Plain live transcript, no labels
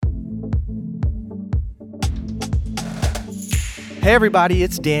Hey everybody,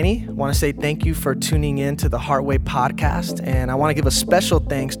 it's Danny. I want to say thank you for tuning in to the Heartway podcast, and I want to give a special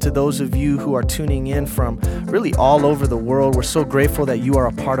thanks to those of you who are tuning in from really all over the world. We're so grateful that you are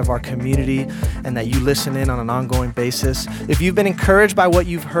a part of our community and that you listen in on an ongoing basis. If you've been encouraged by what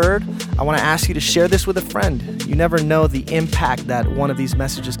you've heard, I want to ask you to share this with a friend. You never know the impact that one of these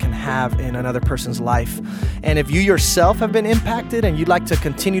messages can have in another person's life. And if you yourself have been impacted and you'd like to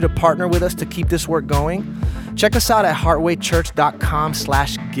continue to partner with us to keep this work going, check us out at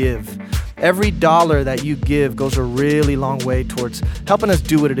heartwaychurch.com/give. Every dollar that you give goes a really long way towards helping us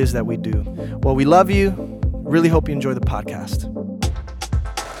do what it is that we do. Well, we love you. Really hope you enjoy the podcast.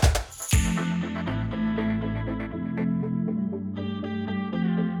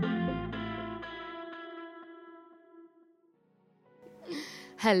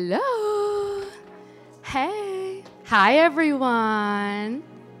 Hello. Hey. Hi, everyone.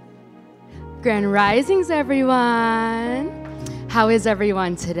 Grand Risings, everyone. How is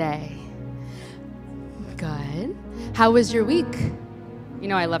everyone today? Good. How was your week? You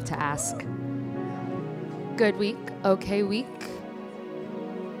know, I love to ask. Good week? Okay week?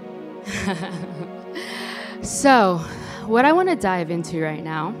 So, what I want to dive into right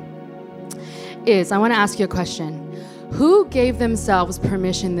now is I want to ask you a question. Who gave themselves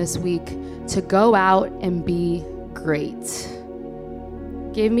permission this week to go out and be great?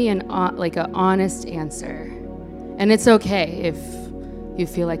 Give me an honest answer. And it's okay if you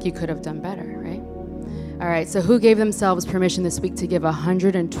feel like you could have done better, right? All right, so who gave themselves permission this week to give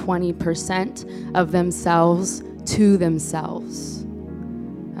 120% of themselves to themselves?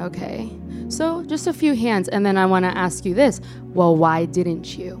 Okay, so just a few hands, and then I want to ask you this. Well, why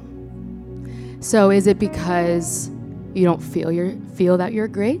didn't you? So is it because you don't feel that you're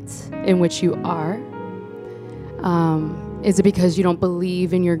great, in which you are? Is it because you don't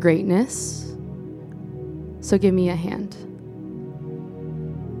believe in your greatness? So give me a hand.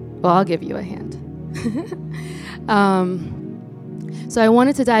 Well, I'll give you a hand. So I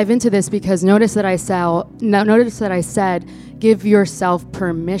wanted to dive into this because notice that I said, give yourself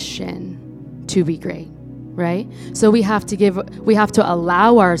permission to be great, right? So we have to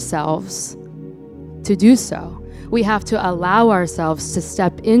allow ourselves to do so. We have to allow ourselves to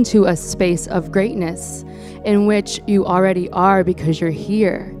step into a space of greatness in which you already are because you're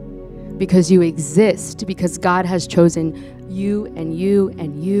here, because you exist, because God has chosen you and you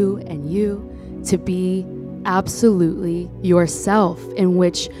and you and you to be absolutely yourself, in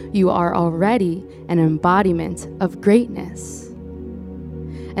which you are already an embodiment of greatness.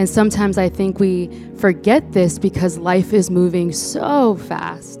 And sometimes I think we forget this because life is moving so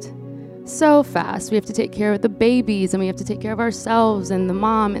fast. So fast. We have to take care of the babies, and we have to take care of ourselves and the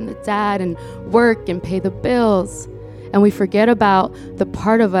mom and the dad and work and pay the bills. And we forget about the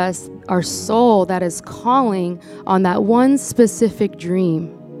part of us, our soul, that is calling on that one specific dream.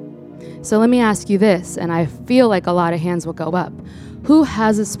 So let me ask you this, and I feel like a lot of hands will go up. Who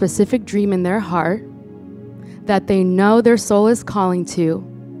has a specific dream in their heart that they know their soul is calling to,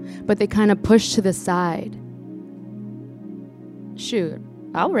 but they kind of push to the side? Shoot,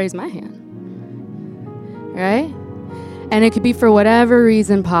 I'll raise my hand. Right? And it could be for whatever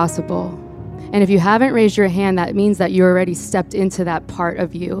reason possible. And if you haven't raised your hand, that means that you already stepped into that part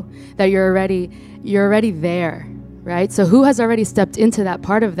of you, that you're already there, right? So who has already stepped into that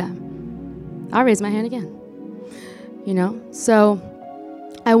part of them? I'll raise my hand again. So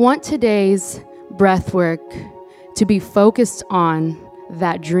I want today's breath work to be focused on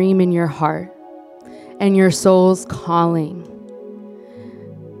that dream in your heart and your soul's calling.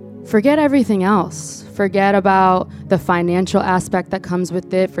 Forget everything else. Forget about the financial aspect that comes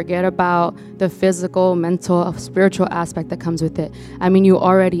with it. Forget about the physical, mental, spiritual aspect that comes with it. I mean, you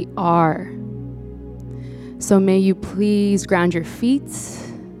already are. So may you please ground your feet,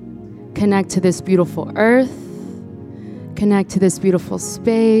 connect to this beautiful earth, connect to this beautiful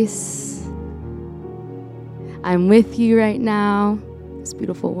space. I'm with you right now, this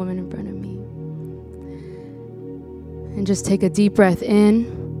beautiful woman in front of me. And just take a deep breath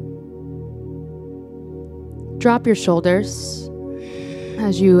in. Drop your shoulders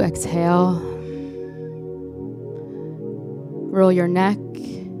as you exhale. Roll your neck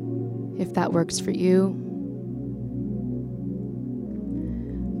if that works for you.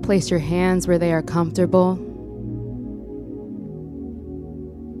 Place your hands where they are comfortable.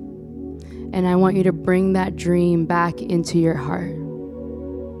 And I want you to bring that dream back into your heart.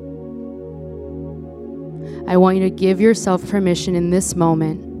 I want you to give yourself permission in this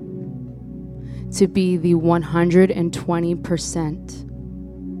moment to be the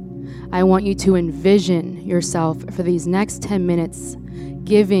 120%. I want you to envision yourself for these next 10 minutes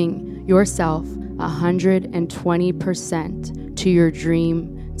giving yourself 120% to your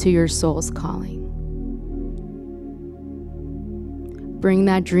dream, to your soul's calling. Bring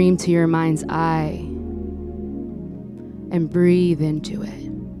that dream to your mind's eye and breathe into it.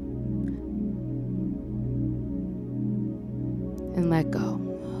 And let go.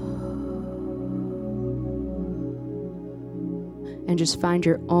 And just find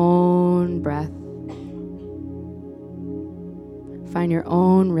your own breath. Find your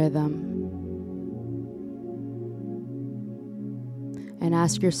own rhythm. And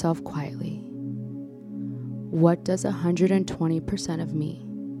ask yourself quietly, what does 120% of me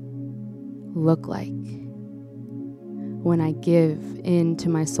look like when I give in to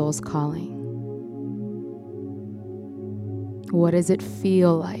my soul's calling? What does it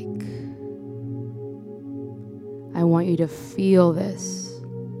feel like? I want you to feel this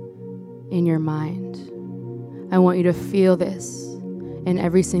in your mind. I want you to feel this in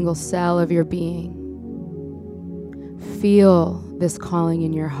every single cell of your being. Feel this calling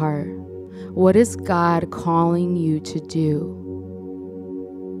in your heart. What is God calling you to do?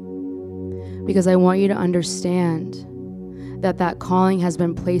 Because I want you to understand that that calling has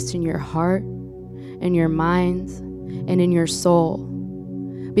been placed in your heart, in your mind, and in your soul.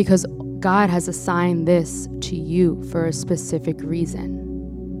 Because God has assigned this to you for a specific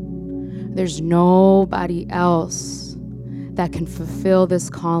reason. There's nobody else that can fulfill this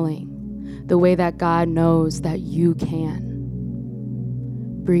calling the way that God knows that you can.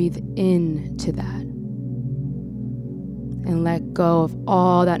 Breathe into that and let go of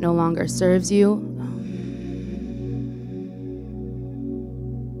all that no longer serves you.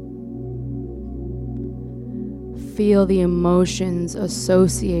 Feel the emotions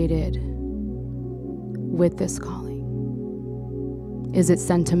associated with this calling. Is it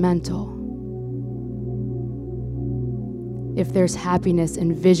sentimental? If there's happiness,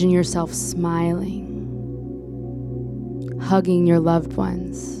 envision yourself smiling, hugging your loved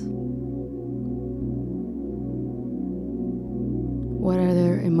ones. What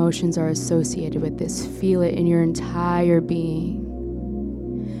other emotions are associated with this? Feel it in your entire being.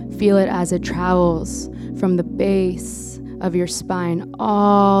 Feel it as it travels from the base of your spine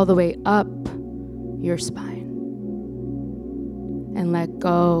all the way up your spine. And let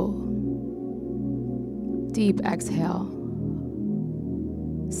go. Deep exhale.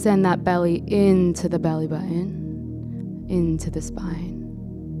 Send that belly into the belly button, into the spine.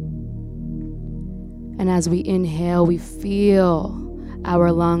 And as we inhale, we feel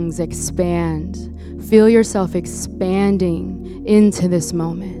our lungs expand. Feel yourself expanding into this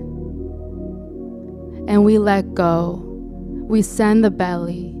moment. And we let go. We send the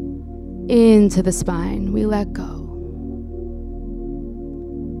belly into the spine. We let go.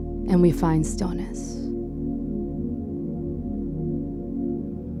 And we find stillness.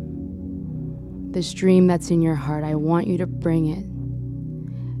 This dream that's in your heart, I want you to bring it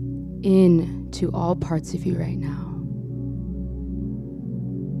into all parts of you right now.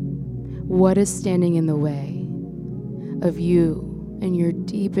 What is standing in the way of you and your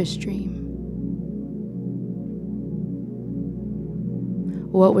deepest dream?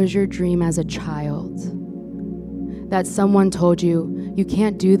 What was your dream as a child? That someone told you, you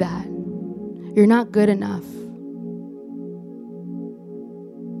can't do that. You're not good enough.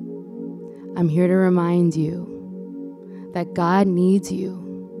 I'm here to remind you that God needs you.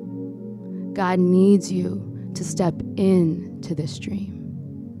 God needs you to step into this dream.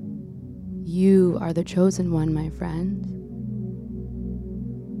 You are the chosen one, my friend.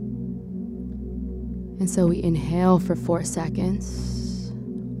 And so we inhale for 4 seconds.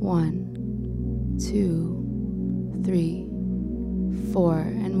 1, 2, 3, 4.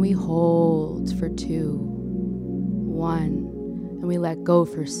 And we hold for 2, 1. And we let go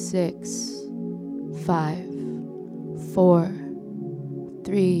for 6, 5, 4,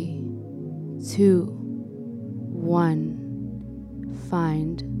 3, 2, 1.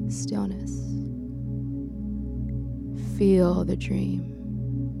 Find stillness. Feel the dream.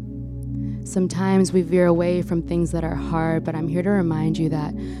 Sometimes we veer away from things that are hard, but I'm here to remind you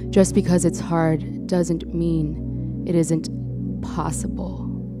that just because it's hard doesn't mean it isn't possible.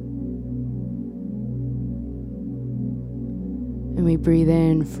 And we breathe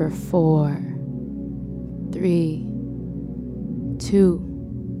in for 4, 3, 2,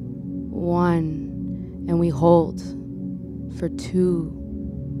 1. And we hold for 2,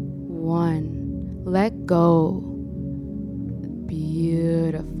 1. Let go.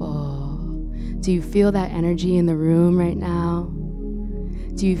 Beautiful. Do you feel that energy in the room right now?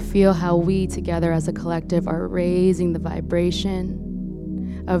 Do you feel how we together as a collective are raising the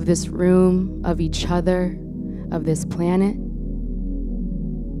vibration of this room, of each other, of this planet?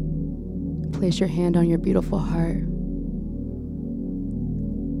 Place your hand on your beautiful heart.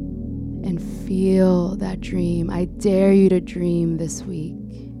 and feel that dream. I dare you to dream this week.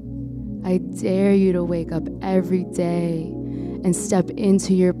 I dare you to wake up every day and step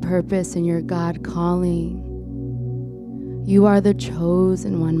into your purpose and your God calling. You are the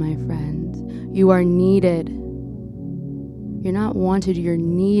chosen one, my friend. You are needed. You're not wanted, you're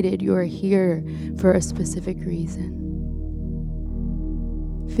needed. You are here for a specific reason.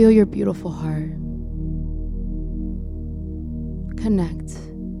 Feel your beautiful heart. Connect.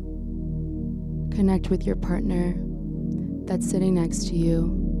 Connect with your partner that's sitting next to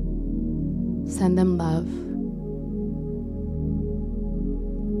you. Send them love.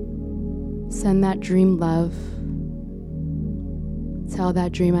 Send that dream love. Tell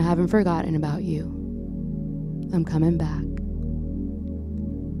that dream, I haven't forgotten about you. I'm coming back.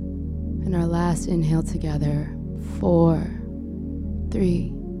 And our last inhale together. 4,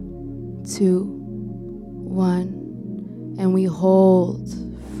 3, 2, 1. And we hold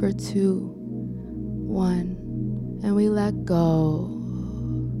for 2, 1. And we let go.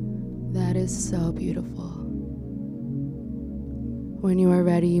 That is so beautiful. When you are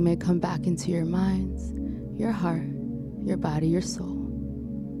ready, you may come back into your minds, your heart, your body, your soul.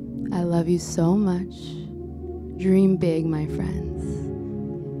 I love you so much. Dream big, my friends.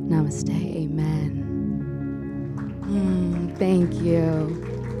 Namaste. Amen. Thank you.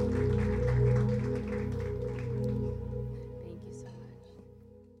 Thank you so much.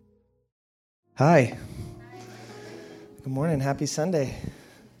 Hi. Good morning. Happy Sunday.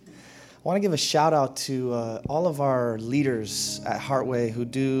 I want to give a shout out to all of our leaders at Heartway who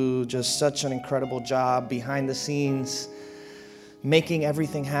do just such an incredible job behind the scenes, making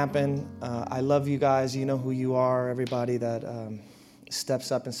everything happen. I love you guys. You know who you are, everybody that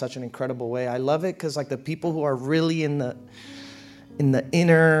steps up in such an incredible way. I love it because like the people who are really in the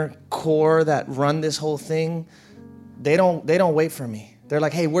inner core that run this whole thing, they don't wait for me. They're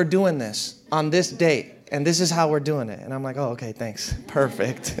like, hey, we're doing this on this date. And this is how we're doing it. And I'm like, oh, okay, thanks.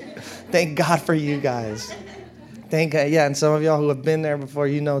 Perfect. Thank God for you guys. And some of y'all who have been there before,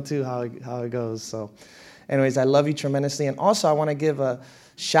 you know too how it goes. So anyways, I love you tremendously. And also I want to give a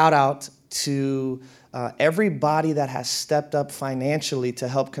shout out to everybody that has stepped up financially to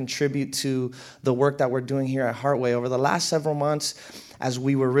help contribute to the work that we're doing here at Heartway. Over the last several months, as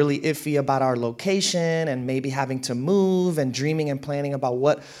we were really iffy about our location and maybe having to move and dreaming and planning about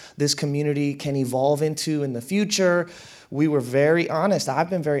what this community can evolve into in the future, we were very honest. I've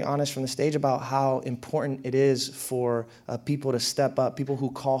been very honest from the stage about how important it is for people to step up, people who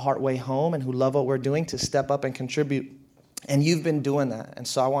call Heartway home and who love what we're doing to step up and contribute. And you've been doing that. And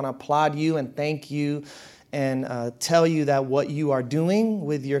so I want to applaud you and thank you and tell you that what you are doing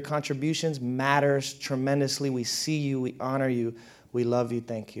with your contributions matters tremendously. We see you. We honor you. We love you.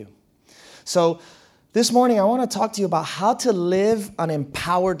 Thank you. So this morning, I want to talk to you about how to live an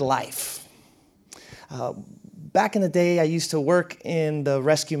empowered life. Back in the day, I used to work in the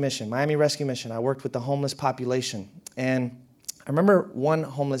rescue mission, Miami Rescue Mission. I worked with the homeless population. And I remember one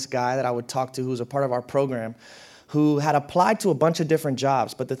homeless guy that I would talk to who was a part of our program who had applied to a bunch of different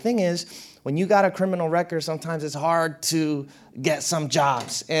jobs. But the thing is, when you got a criminal record, sometimes it's hard to get some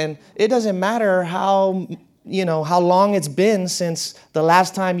jobs. And it doesn't matter how long it's been since the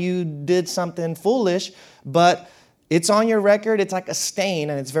last time you did something foolish, but it's on your record. It's like a stain,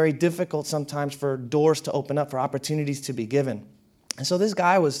 and it's very difficult sometimes for doors to open up, for opportunities to be given. And so this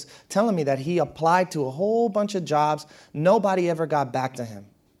guy was telling me that he applied to a whole bunch of jobs. Nobody ever got back to him.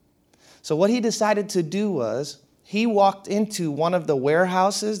 So what he decided to do was he walked into one of the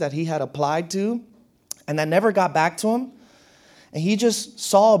warehouses that he had applied to and that never got back to him. And he just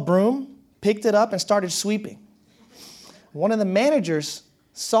saw a broom, picked it up, and started sweeping. One of the managers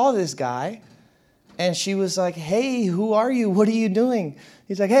saw this guy, and she was like, hey, who are you? What are you doing?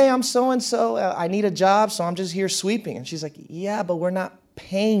 He's like, hey, I'm so-and-so. I need a job, so I'm just here sweeping. And she's like, yeah, but we're not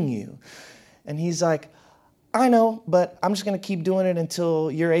paying you. And he's like, I know, but I'm just going to keep doing it until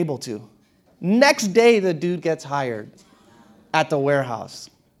you're able to. Next day, the dude gets hired at the warehouse.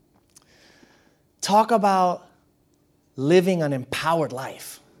 Talk about living an empowered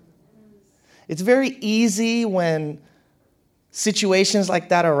life. It's very easy when situations like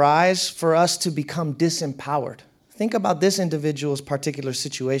that arise for us to become disempowered. Think about this individual's particular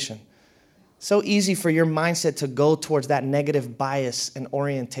situation. So easy for your mindset to go towards that negative bias and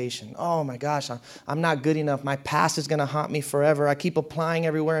orientation. Oh my gosh, I'm not good enough. My past is going to haunt me forever. I keep applying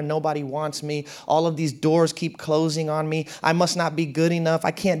everywhere and nobody wants me. All of these doors keep closing on me. I must not be good enough. I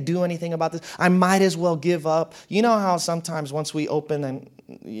can't do anything about this. I might as well give up. You know how sometimes once we open and,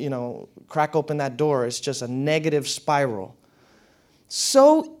 crack open that door, it's just a negative spiral.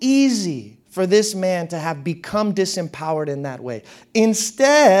 So easy for this man to have become disempowered in that way.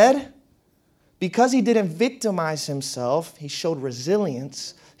 Instead, Because he didn't victimize himself, he showed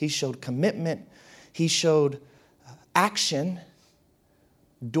resilience, he showed commitment, he showed action.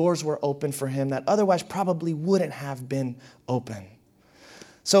 Doors were open for him that otherwise probably wouldn't have been open.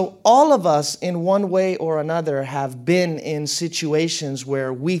 So all of us, in one way or another, have been in situations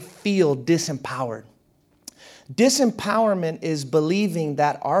where we feel disempowered. Disempowerment is believing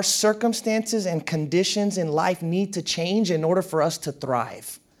that our circumstances and conditions in life need to change in order for us to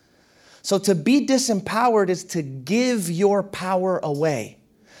thrive. So to be disempowered is to give your power away.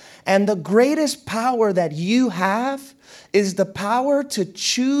 And the greatest power that you have is the power to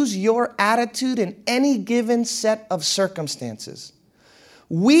choose your attitude in any given set of circumstances.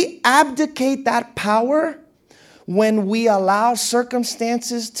 We abdicate that power when we allow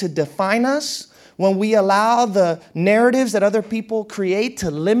circumstances to define us, when we allow the narratives that other people create to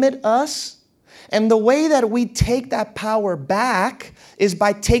limit us. And the way that we take that power back is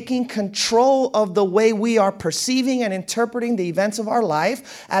by taking control of the way we are perceiving and interpreting the events of our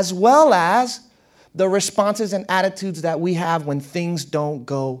life, as well as the responses and attitudes that we have when things don't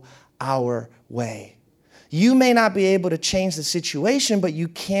go our way. You may not be able to change the situation, but you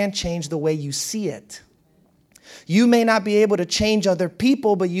can change the way you see it. You may not be able to change other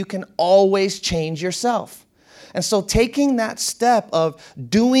people, but you can always change yourself. And so taking that step of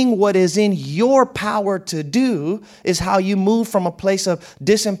doing what is in your power to do is how you move from a place of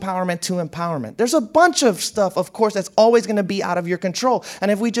disempowerment to empowerment. There's a bunch of stuff, of course, that's always going to be out of your control. And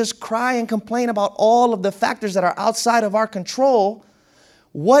if we just cry and complain about all of the factors that are outside of our control,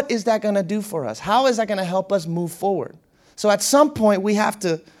 what is that going to do for us? How is that going to help us move forward? So at some point, we have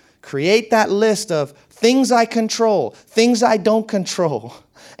to create that list of things I control, things I don't control,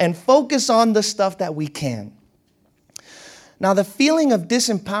 and focus on the stuff that we can. Now, the feeling of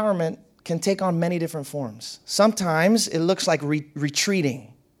disempowerment can take on many different forms. Sometimes it looks like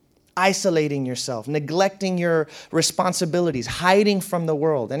retreating, isolating yourself, neglecting your responsibilities, hiding from the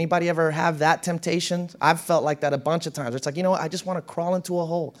world. Anybody ever have that temptation? I've felt like that a bunch of times. It's like, you know what? I just want to crawl into a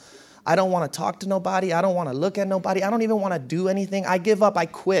hole. I don't want to talk to nobody. I don't want to look at nobody. I don't even want to do anything. I give up. I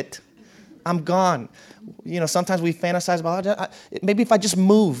quit. I'm gone. You know, sometimes we fantasize about, maybe if I just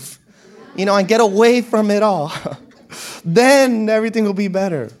move, and get away from it all, then everything will be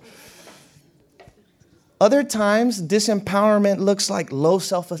better. Other times, disempowerment looks like low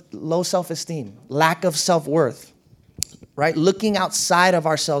self-esteem, lack of self-worth, right? Looking outside of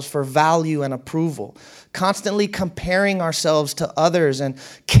ourselves for value and approval, constantly comparing ourselves to others and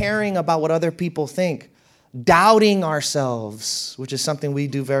caring about what other people think, doubting ourselves, which is something we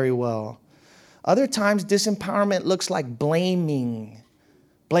do very well. Other times, disempowerment looks like blaming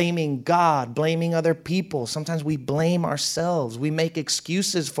God, blaming other people. Sometimes we blame ourselves. We make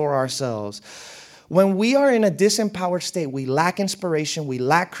excuses for ourselves. When we are in a disempowered state, we lack inspiration, we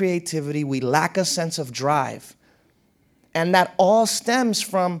lack creativity, we lack a sense of drive. And that all stems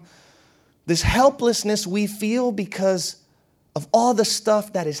from this helplessness we feel because of all the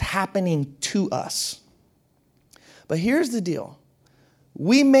stuff that is happening to us. But here's the deal.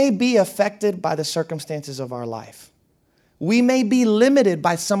 We may be affected by the circumstances of our life. We may be limited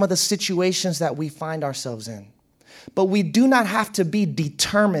by some of the situations that we find ourselves in. But we do not have to be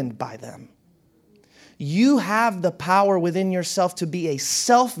determined by them. You have the power within yourself to be a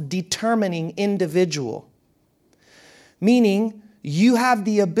self-determining individual. Meaning, you have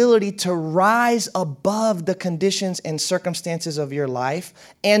the ability to rise above the conditions and circumstances of your life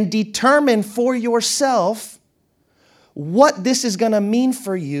and determine for yourself what this is going to mean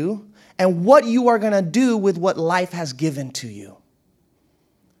for you and what you are going to do with what life has given to you.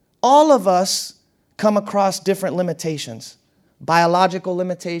 All of us come across different limitations, biological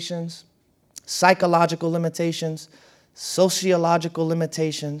limitations, psychological limitations, sociological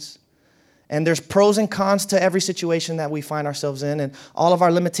limitations. And there's pros and cons to every situation that we find ourselves in. And all of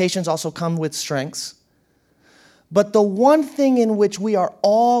our limitations also come with strengths. But the one thing in which we are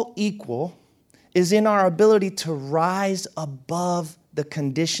all equal is in our ability to rise above the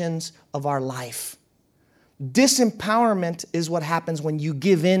conditions of our life. Disempowerment is what happens when you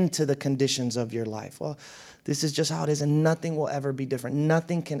give in to the conditions of your life. Well, this is just how it is, and nothing will ever be different.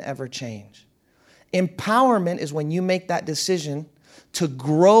 Nothing can ever change. Empowerment is when you make that decision to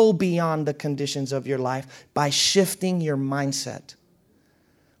grow beyond the conditions of your life by shifting your mindset.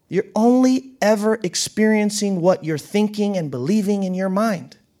 You're only ever experiencing what you're thinking and believing in your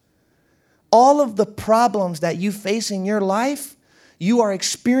mind. All of the problems that you face in your life, you are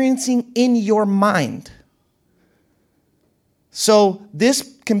experiencing in your mind. So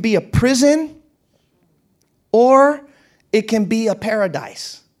this can be a prison or it can be a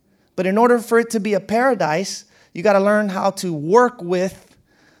paradise. But in order for it to be a paradise, you got to learn how to work with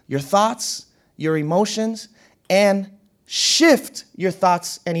your thoughts your emotions and shift your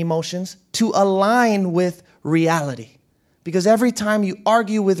thoughts and emotions to align with reality. Because every time you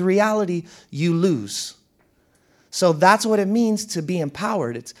argue with reality, you lose. So that's what it means to be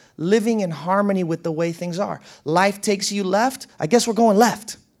empowered. It's living in harmony with the way things are. Life takes you left. I guess we're going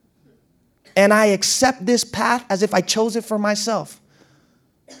left. And I accept this path as if I chose it for myself.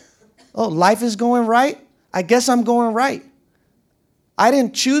 Oh, life is going right. I guess I'm going right. I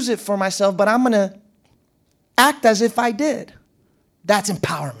didn't choose it for myself, but I'm going to act as if I did. That's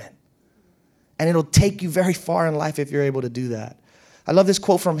empowerment. And it'll take you very far in life if you're able to do that. I love this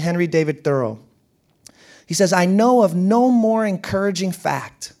quote from Henry David Thoreau. He says, I know of no more encouraging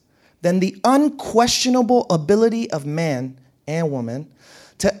fact than the unquestionable ability of man and woman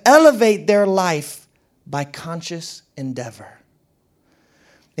to elevate their life by conscious endeavor.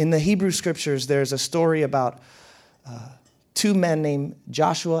 In the Hebrew scriptures, there's a story about two men named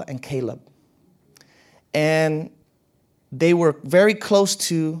Joshua and Caleb. And they were very close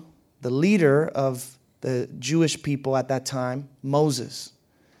to the leader of the Jewish people at that time, Moses.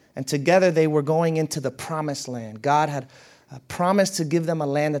 And together they were going into the promised land. God had promised to give them a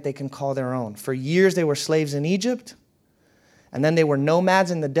land that they can call their own. For years they were slaves in Egypt. And then they were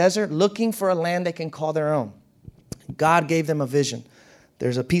nomads in the desert looking for a land they can call their own. God gave them a vision.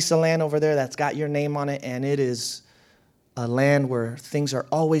 There's a piece of land over there that's got your name on it, and it is a land where things are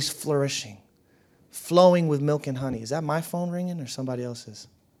always flourishing, flowing with milk and honey. Is that my phone ringing or somebody else's?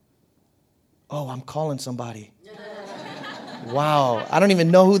 Oh, I'm calling somebody. Wow, I don't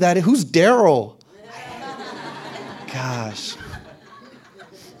even know who that is. Who's Daryl? Gosh.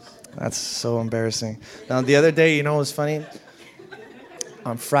 That's so embarrassing. Now, the other day, you know what was funny?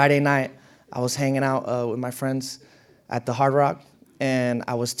 On Friday night, I was hanging out with my friends at the Hard Rock, and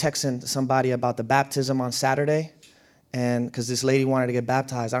I was texting somebody about the baptism on Saturday, and because this lady wanted to get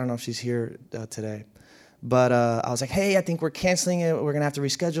baptized. I don't know if she's here today. But I was like, hey, I think we're canceling it. We're going to have to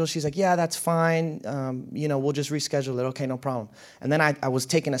reschedule. She's like, yeah, that's fine. We'll just reschedule it. Okay, no problem. And then I was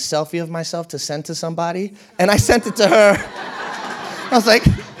taking a selfie of myself to send to somebody, and I sent it to her. I was like,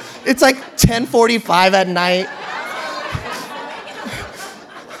 it's like 10:45 at night.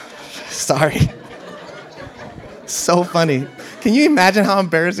 Sorry. So funny. Can you imagine how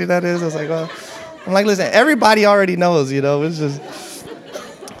embarrassing that is? I was like, well, I'm like, listen, everybody already knows, it's just,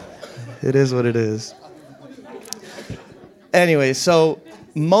 it is what it is. Anyway, so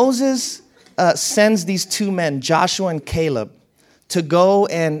Moses sends these two men, Joshua and Caleb, to go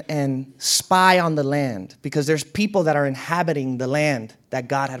and spy on the land because there's people that are inhabiting the land that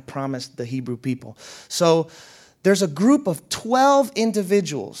God had promised the Hebrew people. So there's a group of 12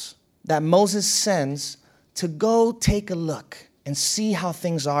 individuals that Moses sends to go take a look and see how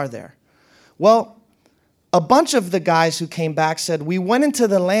things are there. Well, a bunch of the guys who came back said, we went into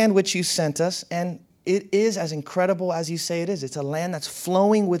the land which you sent us, and it is as incredible as you say it is. It's a land that's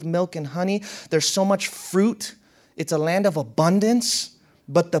flowing with milk and honey. There's so much fruit. It's a land of abundance.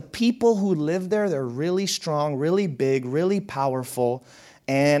 But the people who live there, they're really strong, really big, really powerful.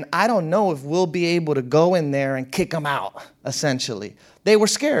 And I don't know if we'll be able to go in there and kick them out, essentially. They were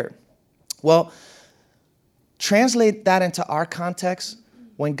scared. Well, translate that into our context.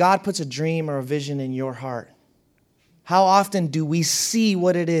 When God puts a dream or a vision in your heart, how often do we see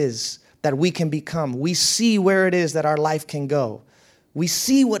what it is that we can become? We see where it is that our life can go. We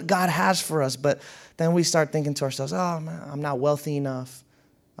see what God has for us, but then we start thinking to ourselves, oh, man, I'm not wealthy enough.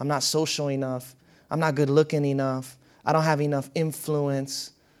 I'm not social enough. I'm not good looking enough. I don't have enough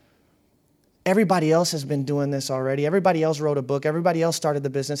influence. Everybody else has been doing this already. Everybody else wrote a book. Everybody else started the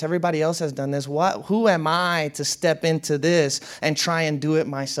business. Everybody else has done this. Who am I to step into this and try and do it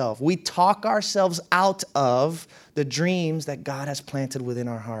myself? We talk ourselves out of the dreams that God has planted within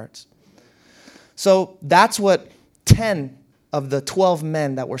our hearts. So that's what 10 of the 12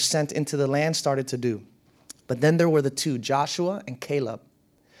 men that were sent into the land started to do. But then there were the two, Joshua and Caleb.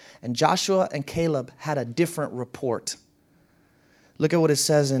 And Joshua and Caleb had a different report. Look at what it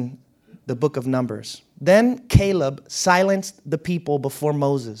says in the book of Numbers. Then Caleb silenced the people before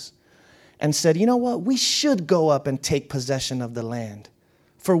Moses and said, you know what? We should go up and take possession of the land,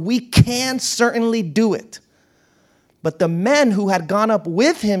 for we can certainly do it. But the men who had gone up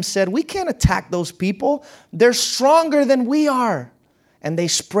with him said, we can't attack those people. They're stronger than we are. And they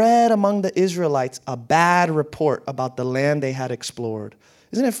spread among the Israelites a bad report about the land they had explored.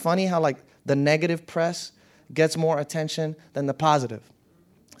 Isn't it funny how the negative press gets more attention than the positive?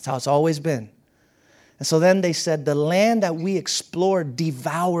 That's how it's always been. And so then they said, the land that we explored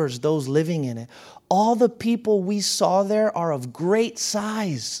devours those living in it. all the people we saw there are of great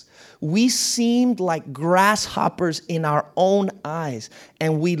size. We seemed like grasshoppers in our own eyes,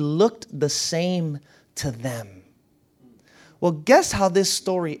 and we looked the same to them. Well, guess how this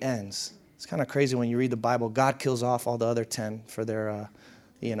story ends? It's kind of crazy when you read the Bible. God kills off all the other 10 for their,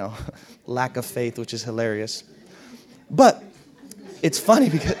 lack of faith, which is hilarious. But it's funny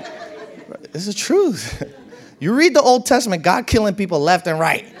because it's the truth. You read the Old Testament, God killing people left and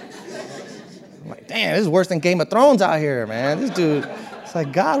right. I'm like, damn, this is worse than Game of Thrones out here, man. This dude, it's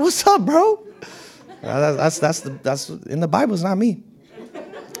like, God, what's up, bro? That's in the Bible, it's not me.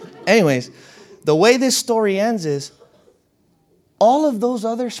 Anyways, the way this story ends is all of those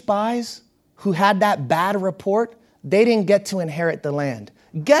other spies who had that bad report, they didn't get to inherit the land.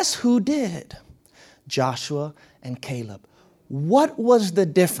 Guess who did? Joshua and Caleb. What was the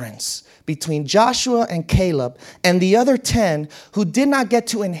difference between Joshua and Caleb and the other 10 who did not get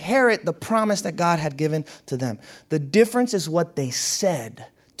to inherit the promise that God had given to them? The difference is what they said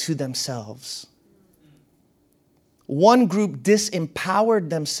to themselves. One group disempowered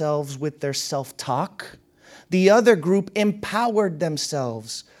themselves with their self-talk. The other group empowered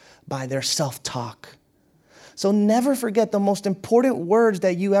themselves by their self-talk. So never forget, the most important words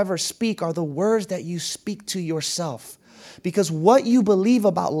that you ever speak are the words that you speak to yourself. Because what you believe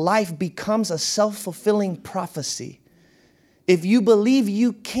about life becomes a self-fulfilling prophecy. If you believe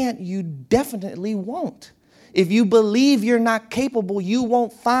you can't, you definitely won't. If you believe you're not capable, you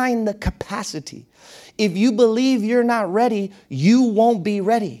won't find the capacity. If you believe you're not ready, you won't be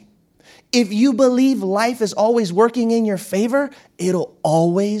ready. If you believe life is always working in your favor, it'll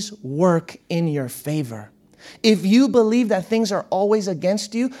always work in your favor. If you believe that things are always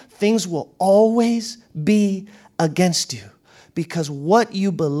against you, things will always be against you. Because what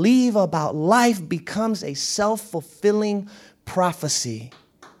you believe about life becomes a self-fulfilling prophecy.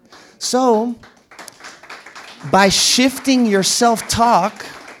 So, by shifting your self-talk,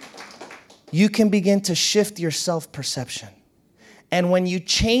 you can begin to shift your self-perception. And when you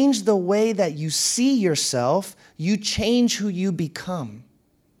change the way that you see yourself, you change who you become.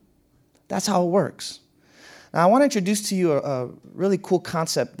 That's how it works. Now, I want to introduce to you a really cool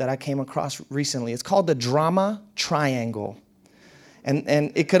concept that I came across recently. It's called the drama triangle.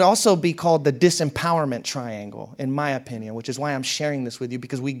 And it could also be called the disempowerment triangle, in my opinion, which is why I'm sharing this with you,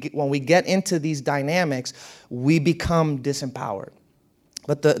 because when we get into these dynamics, we become disempowered.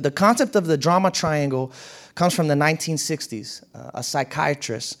 But the concept of the drama triangle comes from the 1960s, a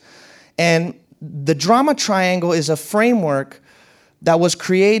psychiatrist. And the drama triangle is a framework that was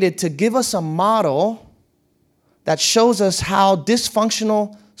created to give us a model that shows us how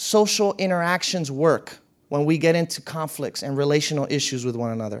dysfunctional social interactions work when we get into conflicts and relational issues with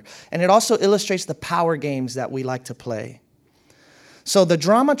one another. And it also illustrates the power games that we like to play. So the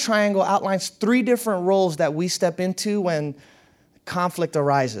drama triangle outlines 3 different roles that we step into when conflict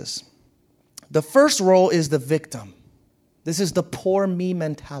arises. The first role is the victim. This is the poor me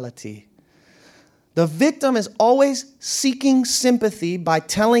mentality. The victim is always seeking sympathy by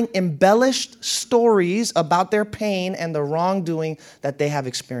telling embellished stories about their pain and the wrongdoing that they have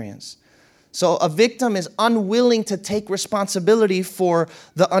experienced. So a victim is unwilling to take responsibility for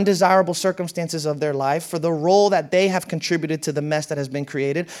the undesirable circumstances of their life, for the role that they have contributed to the mess that has been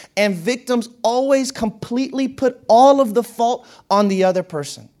created. And victims always completely put all of the fault on the other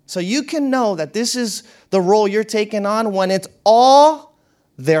person. So you can know that this is the role you're taking on when it's all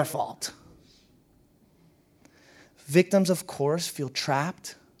their fault. Victims, of course, feel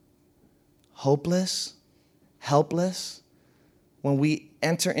trapped, hopeless, helpless. When we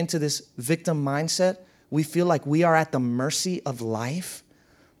enter into this victim mindset, we feel like we are at the mercy of life.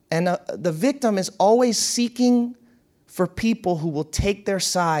 And the victim is always seeking for people who will take their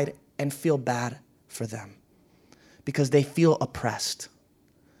side and feel bad for them because they feel oppressed.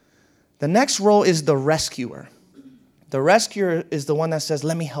 The next role is the rescuer. The rescuer is the one that says,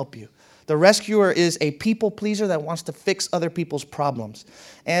 let me help you. The rescuer is a people pleaser that wants to fix other people's problems.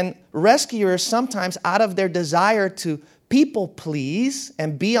 And rescuers sometimes, out of their desire to people please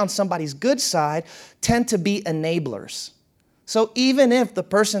and be on somebody's good side, tend to be enablers. So even if the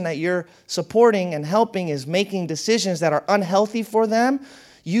person that you're supporting and helping is making decisions that are unhealthy for them,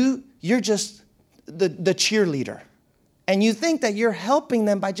 you're just the cheerleader. And you think that you're helping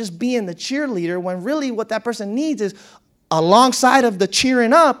them by just being the cheerleader, when really what that person needs is, alongside of the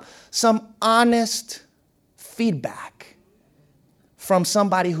cheering up, some honest feedback from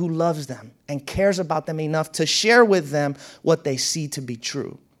somebody who loves them and cares about them enough to share with them what they see to be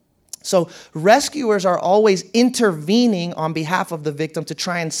true. So rescuers are always intervening on behalf of the victim to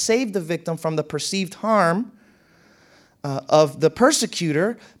try and save the victim from the perceived harm of the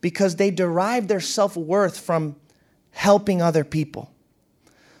persecutor because they derive their self-worth from helping other people.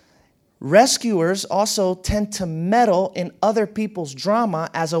 Rescuers also tend to meddle in other people's drama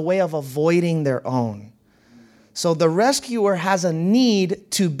as a way of avoiding their own. So the rescuer has a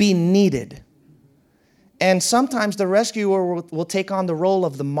need to be needed. And sometimes the rescuer will take on the role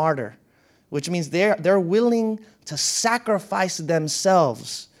of the martyr, which means they're willing to sacrifice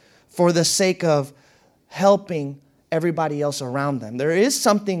themselves for the sake of helping everybody else around them. There is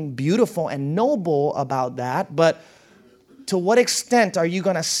something beautiful and noble about that, but to what extent are you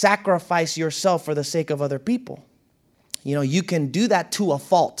going to sacrifice yourself for the sake of other people? You know, you can do that to a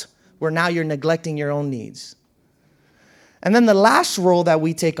fault, where now you're neglecting your own needs. And then the last role that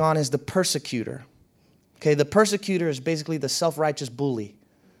we take on is the persecutor. Okay, the persecutor is basically the self-righteous bully.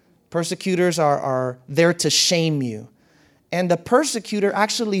 Persecutors are there to shame you. And the persecutor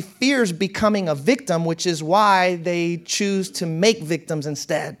actually fears becoming a victim, which is why they choose to make victims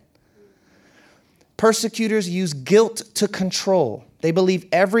instead. Persecutors use guilt to control. They believe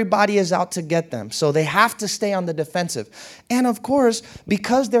everybody is out to get them, so they have to stay on the defensive. And of course,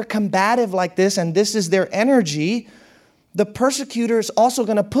 because they're combative like this and this is their energy, the persecutor is also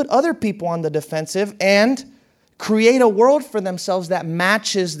going to put other people on the defensive and create a world for themselves that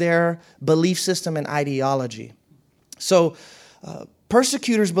matches their belief system and ideology. So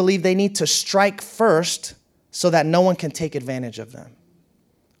persecutors believe they need to strike first so that no one can take advantage of them.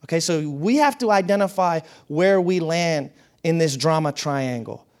 Okay, so we have to identify where we land in this drama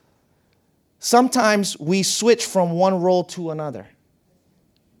triangle. Sometimes we switch from one role to another.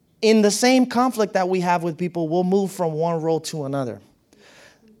 In the same conflict that we have with people, we'll move from one role to another.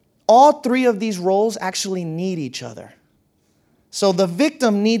 All three of these roles actually need each other. So the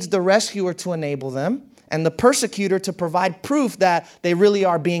victim needs the rescuer to enable them, and the persecutor to provide proof that they really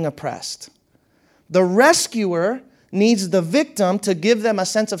are being oppressed. The rescuer needs the victim to give them a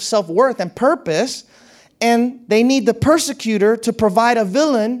sense of self-worth and purpose, and they need the persecutor to provide a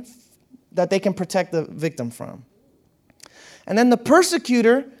villain that they can protect the victim from. And then the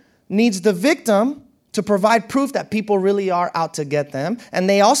persecutor needs the victim to provide proof that people really are out to get them, and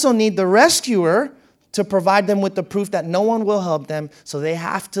they also need the rescuer to provide them with the proof that no one will help them, so they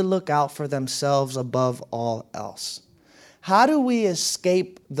have to look out for themselves above all else. How do we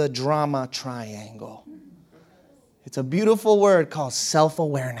escape the drama triangle? It's a beautiful word called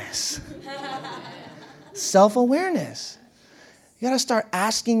self-awareness. Self-awareness. You got to start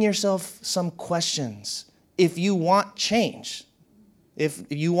asking yourself some questions if you want change. If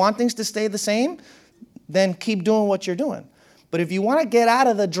you want things to stay the same, then keep doing what you're doing. But if you want to get out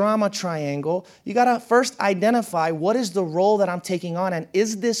of the drama triangle, you got to first identify what is the role that I'm taking on, and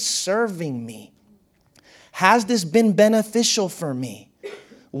is this serving me? Has this been beneficial for me?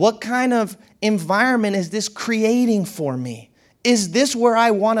 What kind of environment is this creating for me? Is this where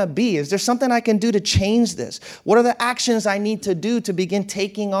I want to be? Is there something I can do to change this? What are the actions I need to do to begin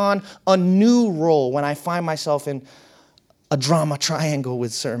taking on a new role when I find myself in a drama triangle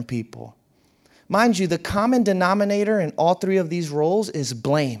with certain people? Mind you, the common denominator in all three of these roles is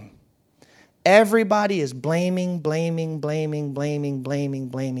blame. Everybody is blaming,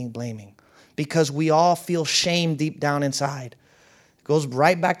 because we all feel shame deep down inside. It goes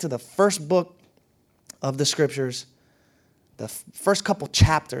right back to the first book of the scriptures, the first couple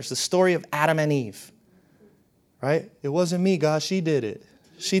chapters, the story of Adam and Eve. Right? It wasn't me, God. She did it.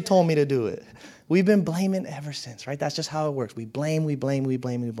 She told me to do it. We've been blaming ever since, right? That's just how it works. We blame.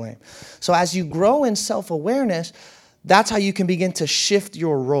 So as you grow in self-awareness, that's how you can begin to shift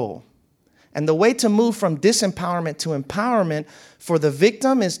your role. And the way to move from disempowerment to empowerment for the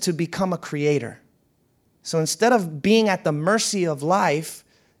victim is to become a creator. So instead of being at the mercy of life,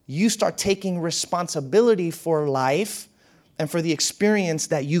 you start taking responsibility for life and for the experience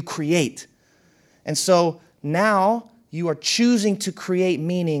that you create. And so now you are choosing to create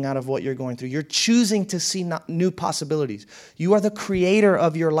meaning out of what you're going through. You're choosing to see new possibilities. You are the creator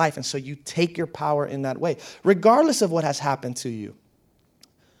of your life, and so you take your power in that way, regardless of what has happened to you.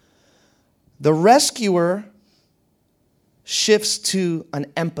 The rescuer shifts to an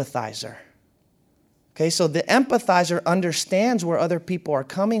empathizer. Okay, so the empathizer understands where other people are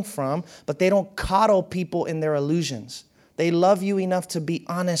coming from, but they don't coddle people in their illusions. They love you enough to be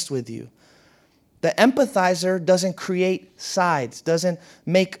honest with you. The empathizer doesn't create sides, doesn't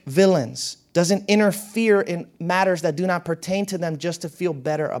make villains, doesn't interfere in matters that do not pertain to them just to feel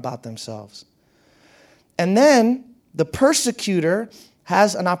better about themselves. And then the persecutor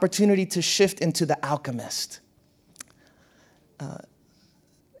has an opportunity to shift into the alchemist.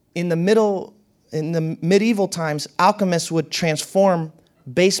 In the medieval times, alchemists would transform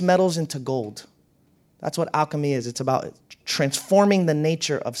base metals into gold. That's what alchemy is. It's about transforming the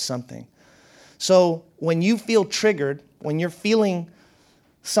nature of something. So when you feel triggered, when you're feeling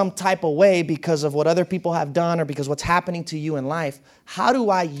some type of way because of what other people have done or because what's happening to you in life, how do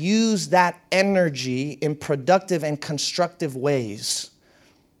I use that energy in productive and constructive ways?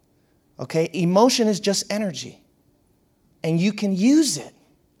 Okay, emotion is just energy, and you can use it.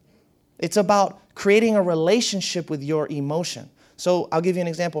 It's about creating a relationship with your emotion. So I'll give you an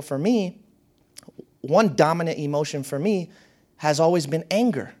example. For me, one dominant emotion for me has always been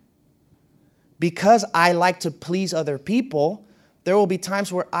anger. Because I like to please other people, there will be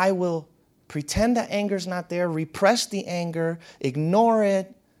times where I will pretend that anger's not there, repress the anger, ignore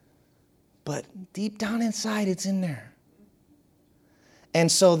it, but deep down inside, it's in there.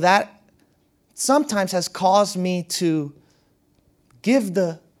 And so that sometimes has caused me to give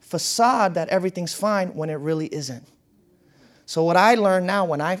the facade that everything's fine when it really isn't. So what I learn now,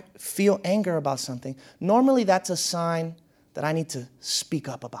 when I feel anger about something, normally that's a sign that I need to speak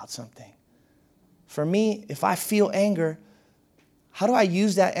up about something. For me, if I feel anger, how do I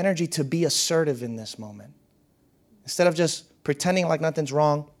use that energy to be assertive in this moment? Instead of just pretending like nothing's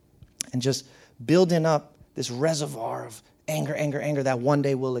wrong and just building up this reservoir of anger that one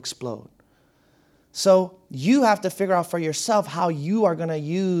day will explode. So you have to figure out for yourself how you are going to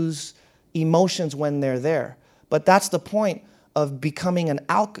use emotions when they're there. But that's the point of becoming an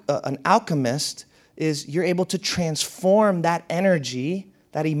alchemist, is you're able to transform that energy,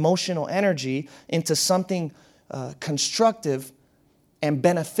 that emotional energy, into something constructive and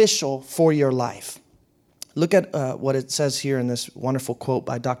beneficial for your life. Look at what it says here in this wonderful quote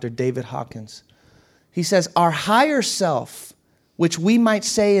by Dr. David Hawkins. He says, "Our higher self, which we might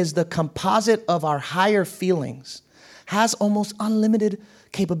say is the composite of our higher feelings, has almost unlimited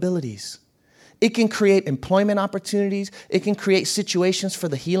capabilities. It can create employment opportunities. It can create situations for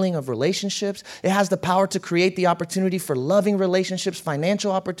the healing of relationships. It has the power to create the opportunity for loving relationships,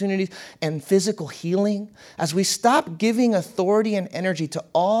 financial opportunities, and physical healing. As we stop giving authority and energy to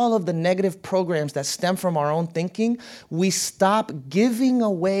all of the negative programs that stem from our own thinking, we stop giving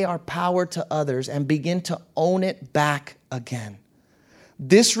away our power to others and begin to own it back again.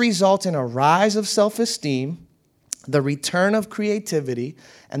 This results in a rise of self-esteem, the return of creativity,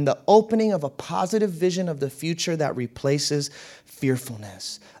 and the opening of a positive vision of the future that replaces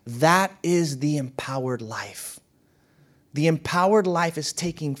fearfulness. That is the empowered life. The empowered life is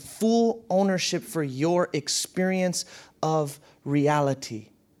taking full ownership for your experience of reality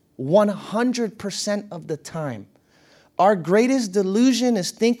 100% of the time. Our greatest delusion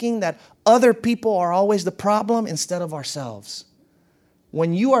is thinking that other people are always the problem instead of ourselves.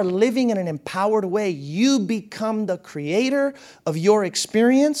 When you are living in an empowered way, you become the creator of your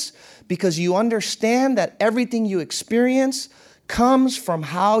experience because you understand that everything you experience comes from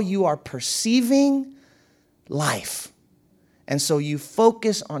how you are perceiving life. And so you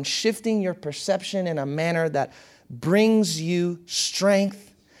focus on shifting your perception in a manner that brings you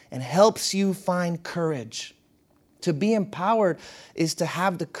strength and helps you find courage. To be empowered is to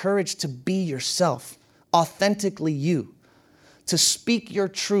have the courage to be yourself, authentically you. To speak your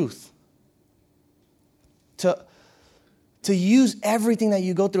truth, to use everything that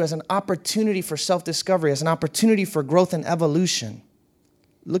you go through as an opportunity for self-discovery, as an opportunity for growth and evolution.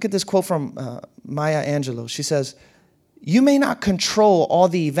 Look at this quote from Maya Angelou. She says, "You may not control all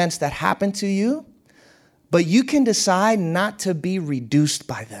the events that happen to you, but you can decide not to be reduced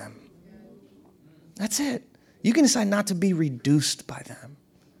by them." That's it. You can decide not to be reduced by them.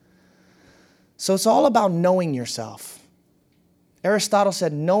 So it's all about knowing yourself. Aristotle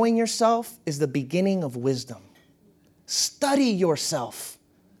said, knowing yourself is the beginning of wisdom. Study yourself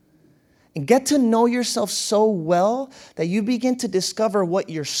and get to know yourself so well that you begin to discover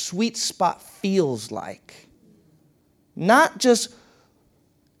what your sweet spot feels like. Not just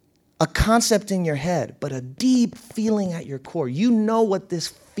a concept in your head, but a deep feeling at your core. You know what this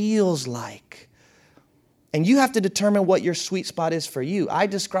feels like. And you have to determine what your sweet spot is for you. I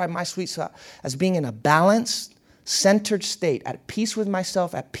describe my sweet spot as being in a balanced, centered state, at peace with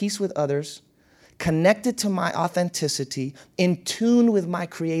myself, at peace with others, connected to my authenticity, in tune with my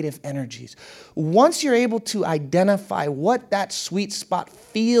creative energies. Once you're able to identify what that sweet spot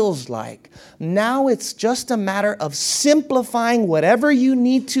feels like, now it's just a matter of simplifying whatever you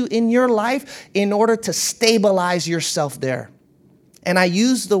need to in your life in order to stabilize yourself there. And I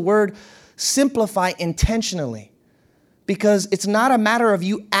use the word simplify intentionally, because it's not a matter of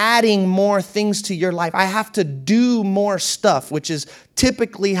you adding more things to your life. I have to do more stuff, which is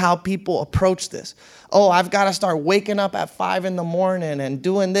typically how people approach this. Oh, I've got to start waking up at 5 a.m. and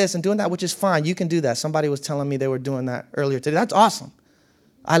doing this and doing that, which is fine. You can do that. Somebody was telling me they were doing that earlier today. That's awesome.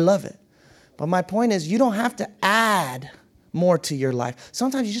 I love it. But my point is, you don't have to add more to your life.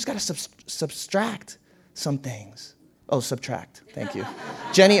 Sometimes you just got to subtract some things. Oh, subtract. Thank you.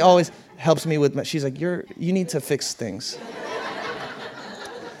 Jenny always helps me with she's like, you need to fix things.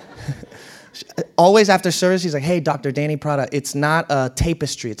 Always after service, she's like, hey, Dr. Danny Prada, it's not a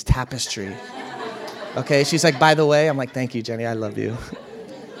tapestry, it's tapestry. Okay, she's like, by the way, I'm like, thank you, Jenny, I love you.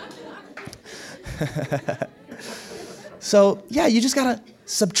 So, yeah, you just got to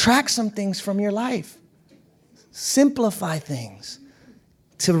subtract some things from your life. Simplify things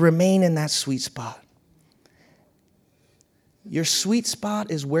to remain in that sweet spot. Your sweet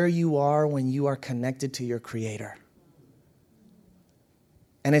spot is where you are when you are connected to your Creator.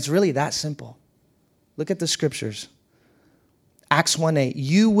 And it's really that simple. Look at the scriptures. Acts 1:8,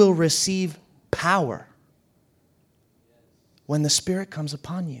 you will receive power when the Spirit comes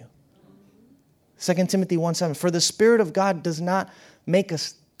upon you. 2 Timothy 1:7, for the Spirit of God does not make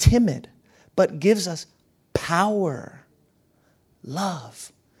us timid, but gives us power,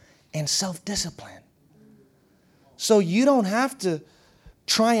 love, and self-discipline. So you don't have to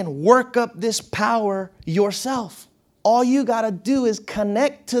try and work up this power yourself. All you got to do is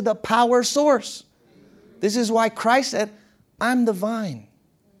connect to the power source. This is why Christ said, I'm the vine.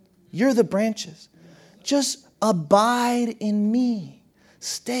 You're the branches. Just abide in me.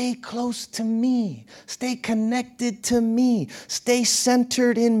 Stay close to me. Stay connected to me. Stay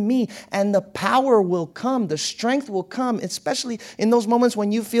centered in me. And the power will come. The strength will come, especially in those moments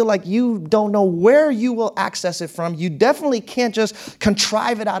when you feel like you don't know where you will access it from. You definitely can't just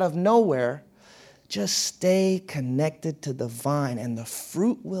contrive it out of nowhere. Just stay connected to the vine and the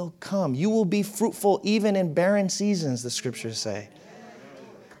fruit will come. You will be fruitful even in barren seasons, the scriptures say.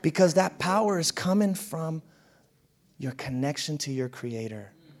 Because that power is coming from your connection to your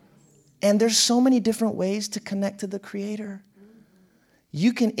Creator. And there's so many different ways to connect to the Creator.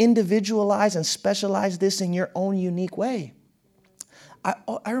 You can individualize and specialize this in your own unique way.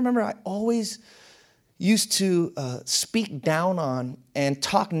 I remember I always used to speak down on and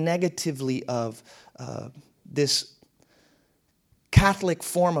talk negatively of this Catholic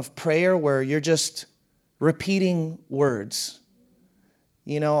form of prayer where you're just repeating words.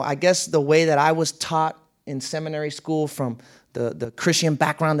 You know, I guess the way that I was taught in seminary school from the Christian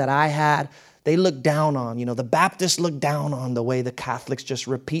background that I had, they look down on, the Baptists look down on the way the Catholics just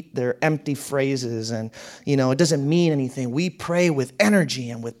repeat their empty phrases and, it doesn't mean anything. We pray with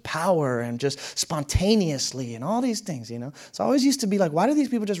energy and with power and just spontaneously and all these things, So I always used to be like, why do these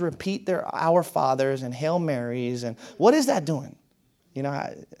people just repeat their Our Fathers and Hail Marys and what is that doing?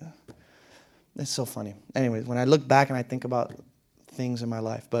 It's so funny. Anyways, when I look back and I think about things in my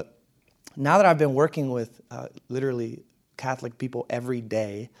life, but now that I've been working with literally Catholic people every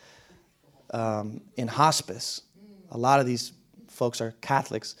day in hospice, a lot of these folks are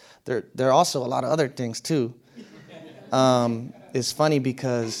Catholics. There are also a lot of other things too. It's funny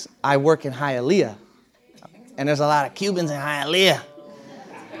because I work in Hialeah, and there's a lot of Cubans in Hialeah.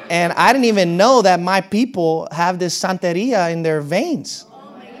 And I didn't even know that my people have this Santeria in their veins.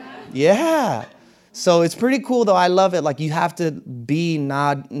 Yeah. So it's pretty cool, though. I love it. Like, you have to be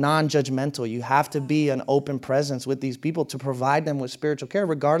non-judgmental. You have to be an open presence with these people to provide them with spiritual care,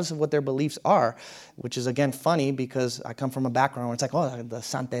 regardless of what their beliefs are, which is, again, funny because I come from a background where it's like, oh, the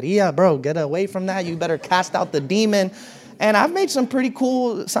Santeria, bro, get away from that. You better cast out the demon. And I've made some pretty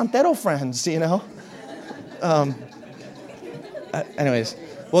cool Santero friends, Anyways,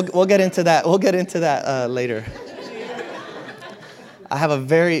 we'll get into that. We'll get into that later. I have a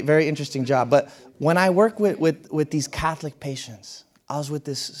very, very interesting job, but when I work with these Catholic patients, I was with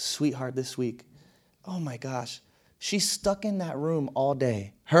this sweetheart this week. Oh my gosh. She's stuck in that room all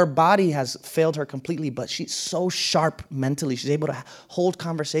day. Her body has failed her completely, but she's so sharp mentally. She's able to hold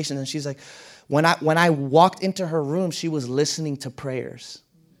conversations. And she's like, when I walked into her room, she was listening to prayers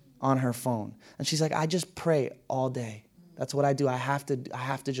on her phone. And she's like, I just pray all day. That's what I do. I have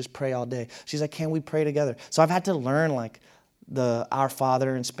to just pray all day. She's like, can we pray together? So I've had to learn the Our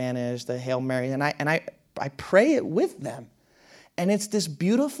Father in Spanish, the Hail Mary, and I pray it with them. And it's this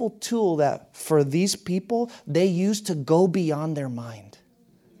beautiful tool that for these people, they use to go beyond their mind.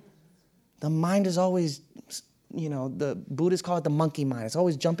 The mind is always, the Buddhists call it the monkey mind. It's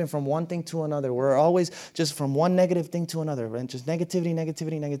always jumping from one thing to another. We're always just from one negative thing to another, and just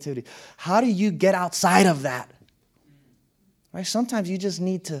negativity. How do you get outside of that? Right? Sometimes you just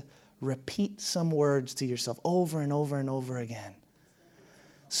need to repeat some words to yourself over and over and over again.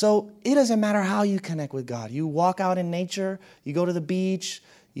 So it doesn't matter how you connect with God. You walk out in nature, you go to the beach,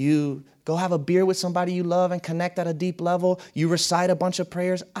 you go have a beer with somebody you love and connect at a deep level, you recite a bunch of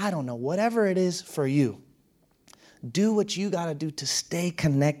prayers. I don't know, whatever it is for you. Do what you got to do to stay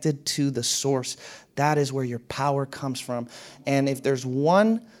connected to the source That is where your power comes from. And if there's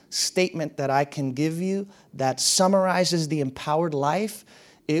one statement that I can give you that summarizes the empowered life,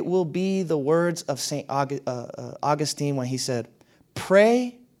 it will be the words of St. Augustine when he said,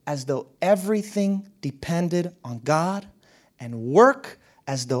 pray as though everything depended on God and work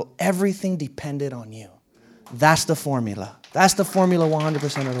as though everything depended on you. That's the formula. That's the formula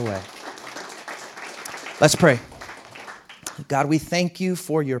 100% of the way. Let's pray. God, we thank you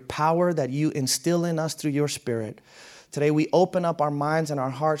for your power that you instill in us through your Spirit. Today we open up our minds and our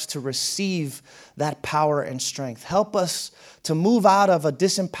hearts to receive that power and strength. Help us to move out of a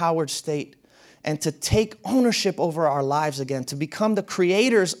disempowered state and to take ownership over our lives again, to become the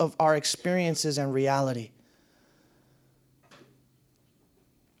creators of our experiences and reality.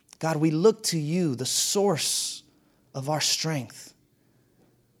 God, we look to you, the source of our strength.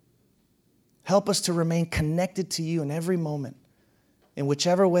 Help us to remain connected to you in every moment, in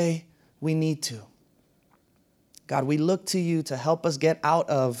whichever way we need to. God, we look to you to help us get out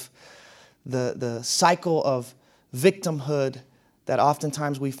of the cycle of victimhood that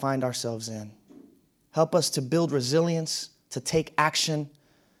oftentimes we find ourselves in. Help us to build resilience, to take action,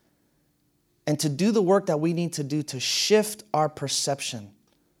 and to do the work that we need to do to shift our perception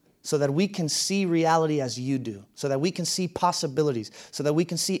so that we can see reality as you do, so that we can see possibilities, so that we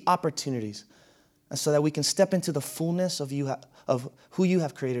can see opportunities, and so that we can step into the fullness of who you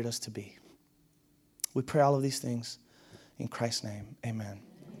have created us to be. We pray all of these things in Christ's name. Amen.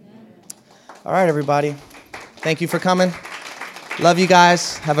 All right, everybody. Thank you for coming. Love you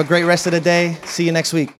guys. Have a great rest of the day. See you next week.